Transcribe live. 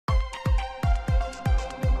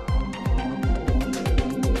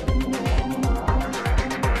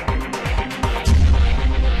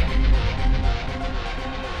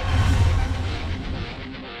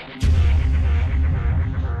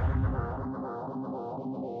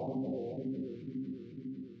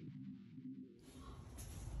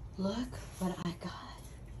Look what I got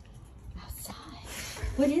outside.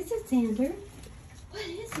 What is it, Xander? What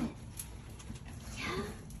is it? Yeah?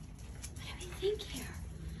 What do we think here?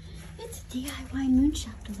 It's a DIY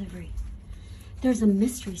MoonShop delivery. There's a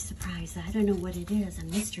mystery surprise. I don't know what it is. A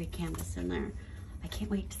mystery canvas in there. I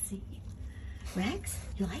can't wait to see. Rex,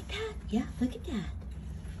 you like that? Yeah, look at that.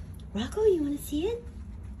 Rocco, you want to see it?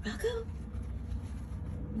 Rocco?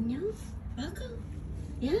 No? Rocco?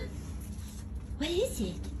 Yeah? What is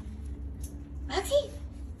it? Roxy?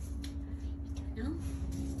 You don't know?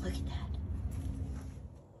 Look at that.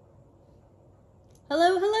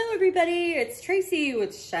 Hello everybody. It's Tracy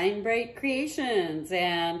with Shine Bright Creations,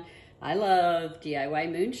 and I love DIY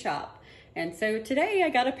MoonShop. And so today I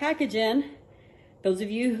got a package in. Those of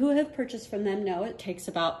you who have purchased from them know it takes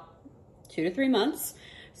about 2 to 3 months.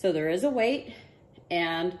 So there is a wait,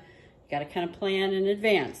 and you got to kind of plan in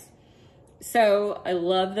advance. So I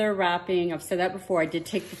love their wrapping. I've said that before. I did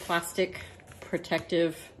take the plastic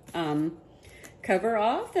protective cover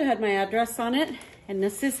off that had my address on it. And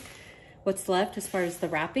this is what's left as far as the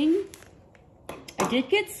wrapping. I did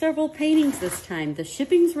get several paintings this time. The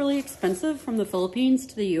shipping's really expensive from the Philippines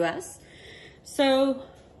to the US. So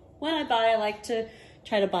when I buy, I like to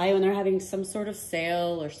try to buy when they're having some sort of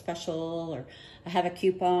sale or special, or I have a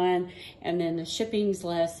coupon, and then the shipping's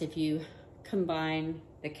less if you combine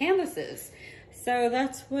the canvases. So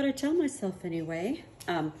that's what I tell myself anyway.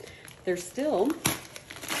 There's still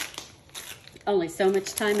only so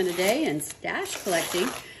much time in a day in stash collecting,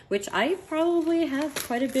 which I probably have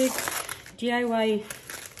quite a big DIY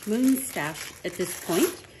moon stash at this point.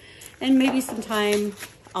 And maybe sometime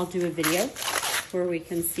I'll do a video where we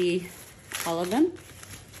can see all of them.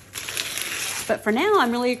 But for now,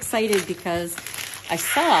 I'm really excited because I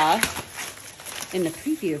saw in the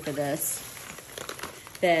preview for this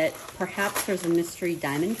that perhaps there's a mystery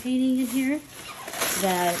diamond painting in here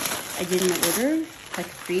that I didn't order, like a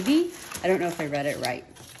freebie. I don't know if I read it right.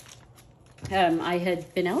 I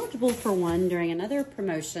had been eligible for one during another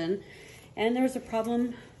promotion, and there was a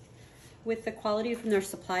problem with the quality from their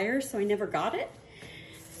supplier, so I never got it.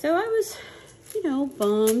 So I was, you know,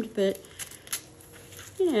 bummed, but,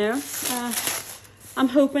 you know, I'm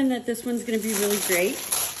hoping that this one's gonna be really great.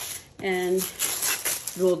 And,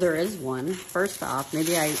 well, there is one. First off,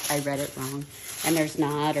 maybe I read it wrong, and there's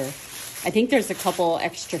not, or I think there's a couple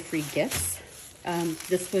extra free gifts.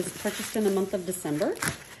 This was purchased in the month of December,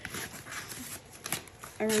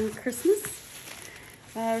 around Christmas,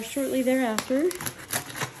 shortly thereafter.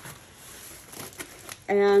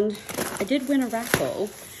 And I did win a raffle,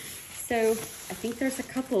 so I think there's a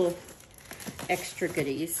couple extra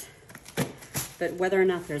goodies. But whether or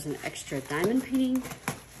not there's an extra diamond painting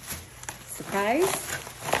surprise,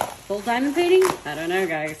 full diamond painting, I don't know,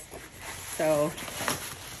 guys. So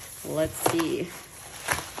let's see.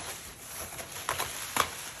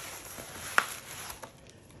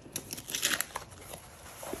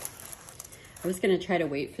 I was gonna try to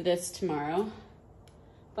wait for this tomorrow,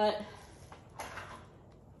 but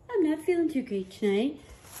I'm not feeling too great tonight,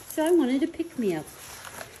 so I wanted to pick me up.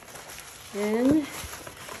 And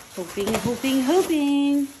hoping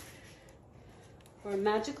for a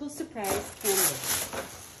magical surprise canvas.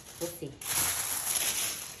 We'll see.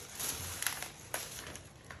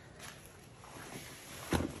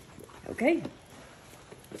 Okay,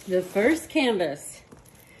 the first canvas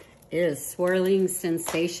is Swirling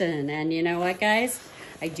Sensation. And you know what, guys?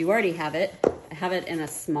 I do already have it. I have it in a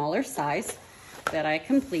smaller size that I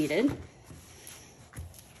completed.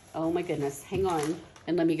 Oh my goodness, hang on.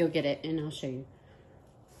 And let me go get it and I'll show you.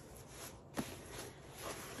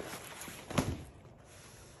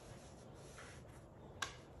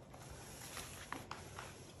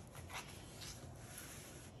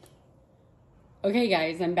 Okay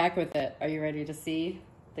guys, I'm back with it. Are you ready to see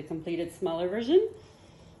the completed smaller version?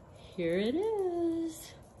 Here it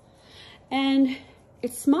is. And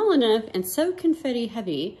it's small enough and so confetti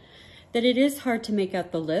heavy that it is hard to make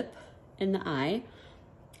out the lip and the eye.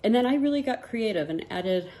 And then I really got creative and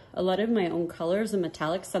added a lot of my own colors and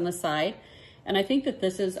metallics on the side. And I think that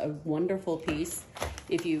this is a wonderful piece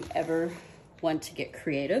if you ever want to get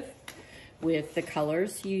creative with the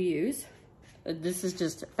colors you use. This is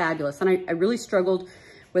just fabulous. And I really struggled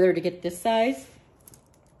whether to get this size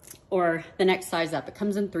or the next size up. It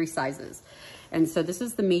comes in 3 sizes. And so this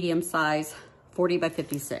is the medium size, 40 by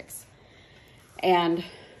 56. And,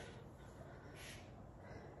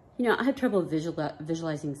 you know, I have trouble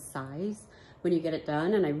visualizing size when you get it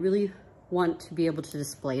done. And I really want to be able to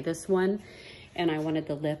display this one. And I wanted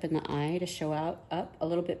the lip and the eye to show up a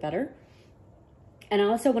little bit better. And I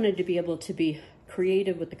also wanted to be able to be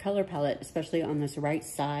creative with the color palette, especially on this right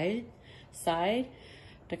side,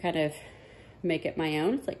 to kind of make it my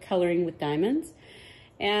own. It's like coloring with diamonds.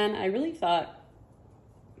 And I really thought,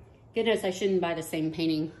 goodness, I shouldn't buy the same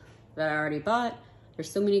painting that I already bought. There's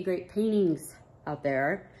so many great paintings out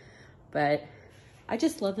there, but I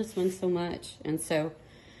just love this one so much. And so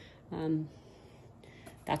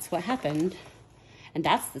that's what happened. And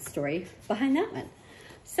that's the story behind that one.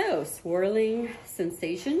 So, Swirling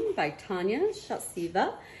Sensation by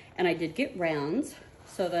Dalanssey. And I did get rounds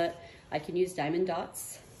so that I can use diamond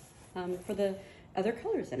dots for the other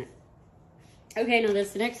colors in it. Okay, now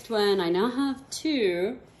this next one, I now have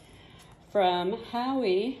two from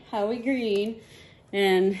Howie Green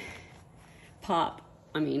and Pop.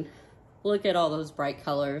 I mean, look at all those bright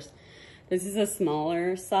colors. This is a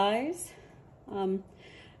smaller size,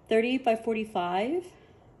 30 by 45.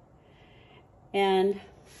 And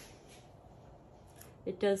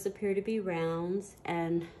it does appear to be rounds.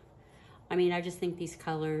 And I mean, I just think these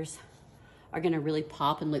colors are gonna really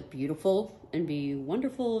pop and look beautiful and be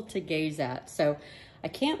wonderful to gaze at. So I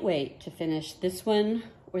can't wait to finish this one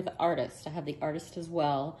with the artist. I have the artist as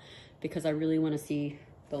well because I really wanna see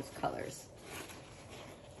those colors.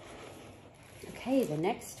 Okay, the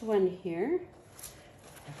next one here.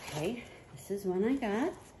 Okay, this is one I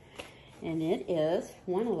got. And it is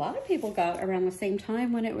one a lot of people got around the same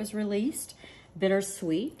time when it was released.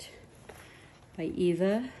 Bittersweet by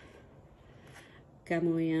Eva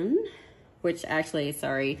Gamayun, which actually,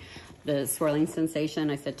 sorry, the Swirling Sensation,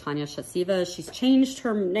 I said Dalanssey. She's changed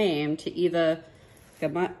her name to Eva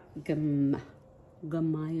Gamayun.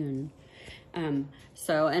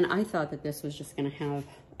 So, and I thought that this was just gonna have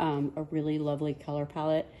a really lovely color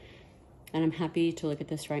palette. And I'm happy to look at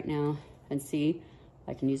this right now and see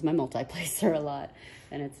I can use my multi-placer a lot.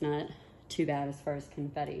 And it's not too bad as far as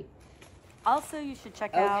confetti. Also, you should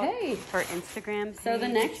check out her Instagram page. So the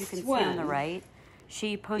next you can one see on the right.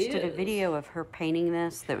 She posted a video of her painting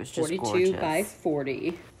this that was just 42 gorgeous. by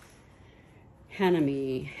 40.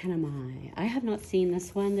 Hanami. I have not seen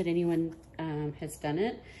this one that anyone has done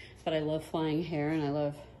it, but I love flying hair and I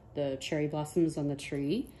love the cherry blossoms on the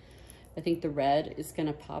tree. I think the red is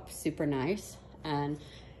gonna pop super nice and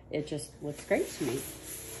it just looks great to me.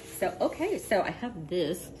 So, okay, so I have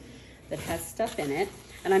this that has stuff in it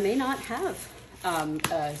and I may not have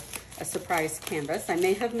a surprise canvas. I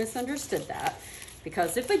may have misunderstood that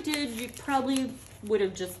because if I did, you probably would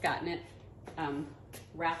have just gotten it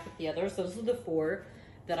wrapped with the others. Those are the 4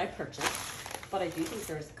 that I purchased, but I do think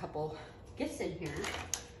there's a couple gifts in here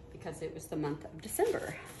because it was the month of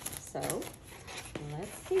December. So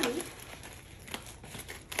let's see.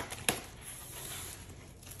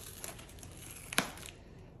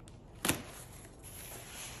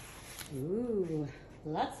 Ooh,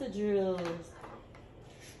 lots of drills.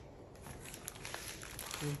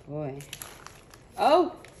 Oh boy.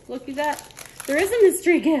 Oh, look at that. There is a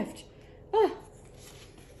mystery gift. Oh,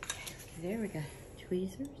 there we go.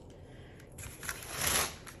 Tweezers.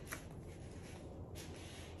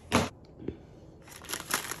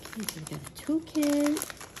 Okay, so we got a toolkit.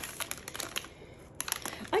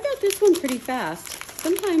 I got this one pretty fast.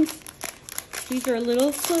 Sometimes these are a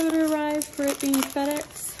little slow to arrive for it being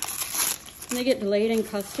FedEx. And they get delayed in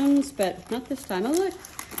customs, but not this time. Oh look,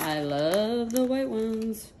 I love the white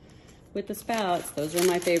ones with the spouts. Those are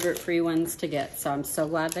my favorite free ones to get, so I'm so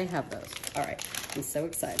glad they have those. All right, I'm so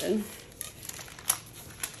excited.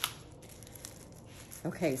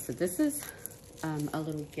 Okay, so this is a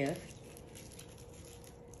little gift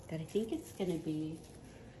that I think it's gonna be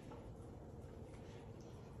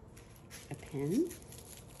a pen.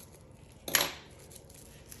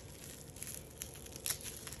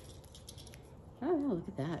 Oh, yeah, look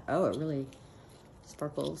at that. Oh, it really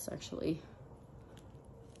sparkles, actually.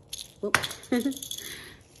 Whoop. Got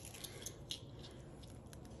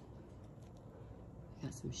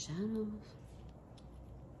some shadows.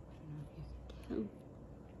 I don't know if you can tell.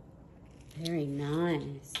 Very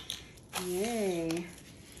nice. Yay.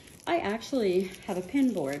 I actually have a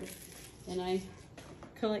pin board, and I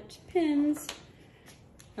collect pins.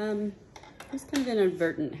 It was kind of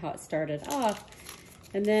inadvertent how it started off.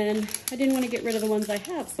 And then I didn't want to get rid of the ones I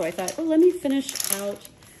have, so I thought, oh, let me finish out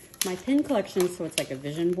my pin collection so it's like a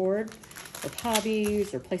vision board of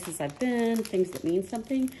hobbies or places I've been, things that mean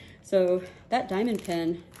something. So that diamond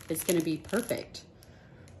pin is going to be perfect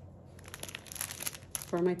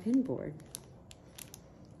for my pin board.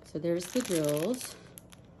 So there's the drills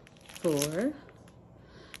for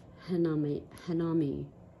Hanami. I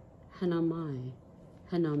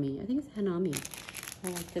think it's Hanami. I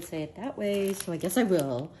like to say it that way, so I guess I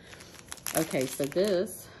will. Okay, so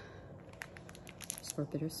this is for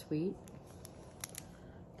Bittersweet.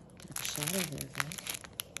 Got a shadow there, guys.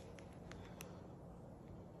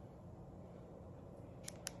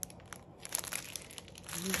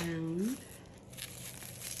 Down.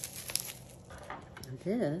 And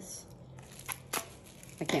this,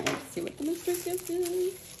 I can't wait to see what the mystery gift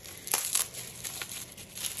is.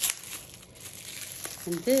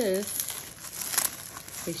 And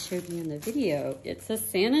this, they showed me in the video, it's a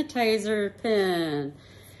sanitizer pen.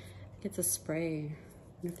 It's a spray. I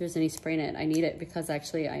don't know if there's any spray in it. I need it because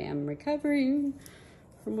actually I am recovering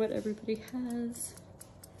from what everybody has.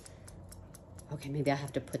 Okay, maybe I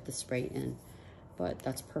have to put the spray in, but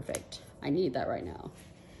that's perfect. I need that right now.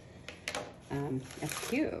 That's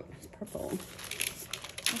cute. It's purple.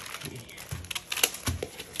 Okay.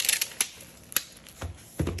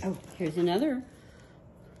 Oh, here's another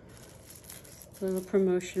little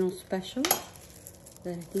promotional special.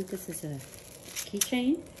 I think this is a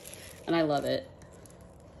keychain, and I love it.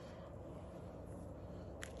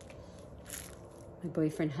 My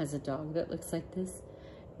boyfriend has a dog that looks like this,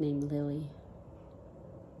 named Lily.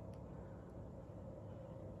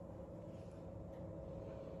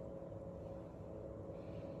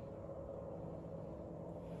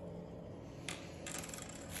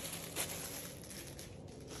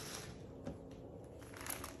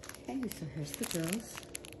 Okay, so here's the girls.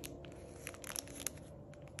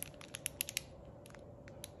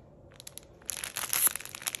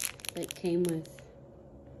 That came with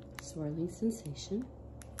Swirling Sensation.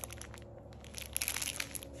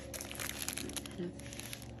 Got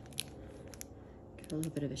a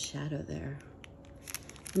little bit of a shadow there.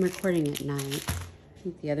 I'm recording at night. I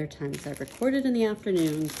think the other times I've recorded in the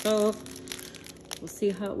afternoon, so we'll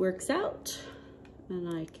see how it works out. And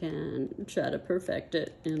I can try to perfect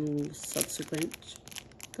it in subsequent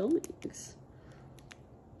filmings.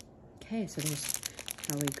 Okay, so there's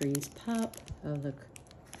Howie Green's pop. Oh, look.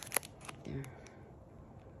 There.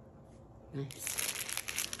 Nice.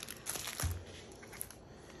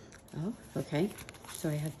 Oh, okay. So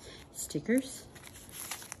I have stickers.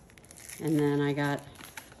 And then I got,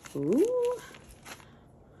 ooh.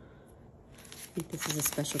 I think this is a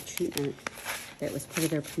special treatment that was part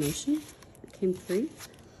of their promotion. It came free.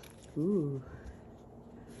 Ooh.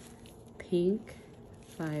 Pink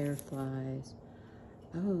fireflies.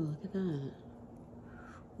 Oh, look at that.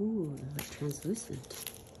 Ooh, they're like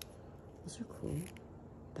translucent. Those are cool.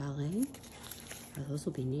 Ballet. Oh, those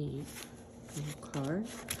will be neat. Little card.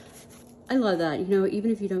 I love that. You know,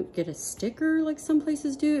 even if you don't get a sticker like some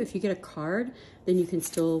places do, if you get a card, then you can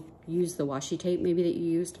still use the washi tape maybe that you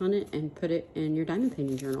used on it and put it in your diamond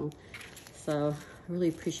painting journal. So I really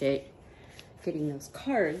appreciate getting those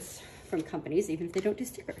cards from companies, even if they don't do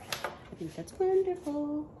stickers. I think that's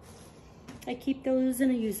wonderful. I keep those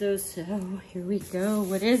and I use those. So here we go.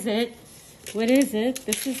 What is it? What is it?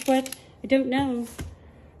 This is what I don't know.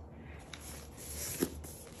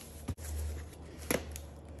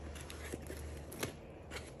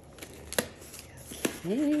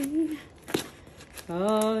 Okay.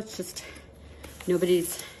 Oh, it's just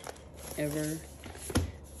nobody's ever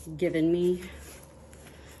given me,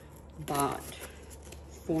 bought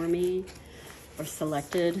for me, or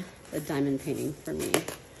selected a diamond painting for me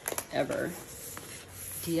ever.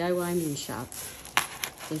 DIY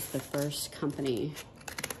MoonShop is the first company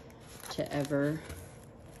to ever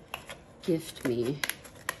gift me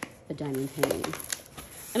a diamond painting.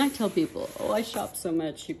 And I tell people, oh, I shop so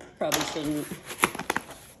much, you probably shouldn't.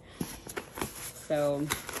 So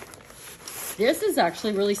this is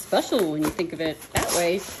actually really special when you think of it that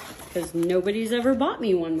way, because nobody's ever bought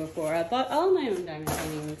me one before. I bought all my own diamond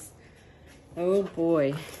paintings. Oh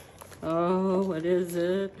boy. Oh, what is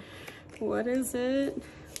it? What is it?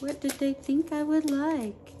 What did they think I would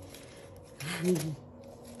like? Okay.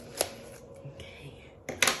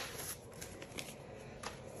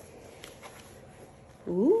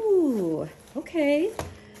 Ooh, okay.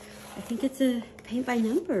 I think it's a paint by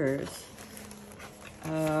numbers.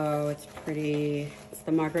 Oh, it's pretty. It's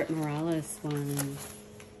the Margaret Morales one.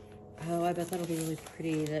 Oh, I bet that'll be really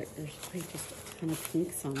pretty. There's pretty just a ton of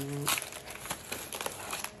pinks on that.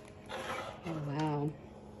 Oh, wow.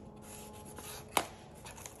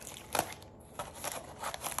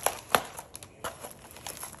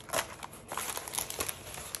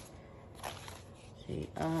 See,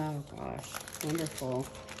 oh gosh, wonderful.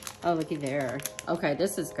 Oh, looky there. Okay,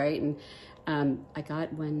 this is great. And I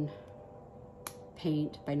got one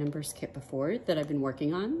paint by numbers kit before that I've been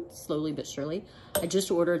working on slowly but surely. I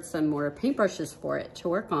just ordered some more paintbrushes for it to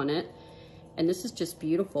work on it. And this is just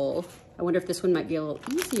beautiful. I wonder if this one might be a little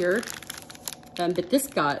easier. But this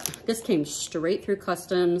came straight through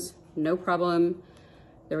customs, no problem.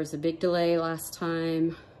 There was a big delay last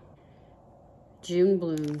time. June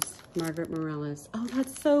Blooms, Margaret Morales. Oh,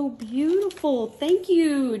 that's so beautiful. Thank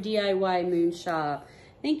you, DIY MoonShop.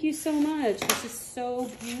 Thank you so much. This is so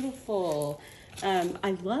beautiful.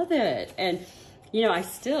 I love it. And, you know, I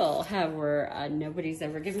still have where nobody's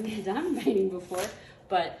ever given me a diamond painting before,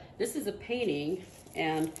 but this is a painting,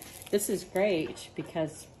 and this is great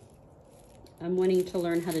because I'm wanting to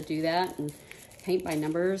learn how to do that, and paint by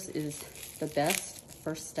numbers is the best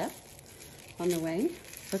first step on the way.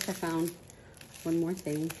 Look, I found one more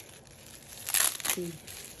thing. Let's see.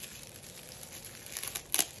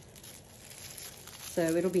 So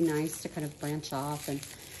it'll be nice to kind of branch off and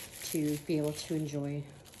to be able to enjoy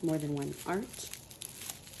more than one art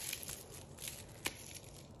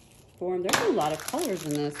form. There's a lot of colors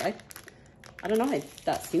in this. I don't know,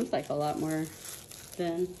 that seems like a lot more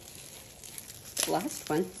than the last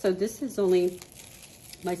one. So this is only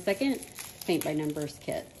my second paint by numbers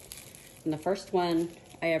kit. And the first one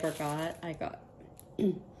I ever got,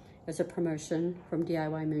 as a promotion from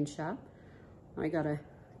DIY MoonShop. I got a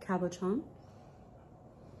cabochon.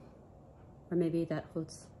 Or maybe that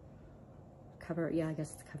holds cover, yeah, I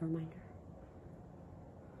guess it's cover minder.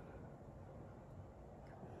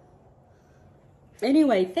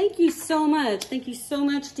 Anyway, thank you so much. Thank you so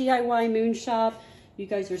much, DIY MoonShop. You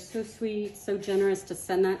guys are so sweet, so generous to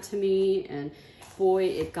send that to me. And boy,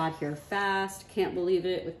 it got here fast. Can't believe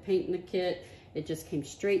it with painting the kit. It just came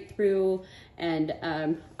straight through. And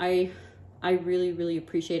I really, really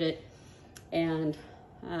appreciate it. And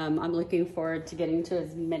I'm looking forward to getting to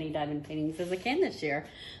as many diamond paintings as I can this year.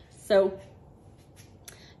 So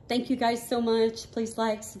thank you guys so much. Please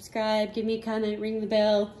like, subscribe, give me a comment, ring the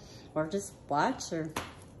bell, or just watch, or,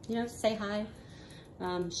 you know, say hi.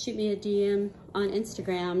 Shoot me a DM on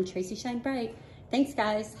Instagram, Tracy Shine Bright. Thanks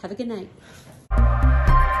guys, have a good night.